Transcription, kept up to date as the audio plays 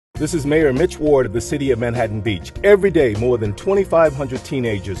This is Mayor Mitch Ward of the City of Manhattan Beach. Every day, more than 2,500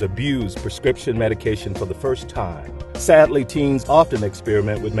 teenagers abuse prescription medication for the first time. Sadly, teens often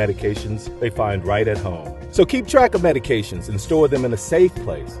experiment with medications they find right at home. So keep track of medications and store them in a safe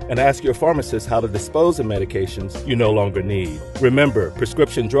place, and ask your pharmacist how to dispose of medications you no longer need. Remember,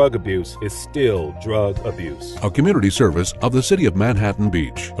 prescription drug abuse is still drug abuse. A community service of the City of Manhattan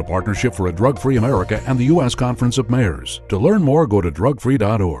Beach, the Partnership for a Drug-Free America, and the U.S. Conference of Mayors. To learn more, go to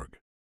drugfree.org.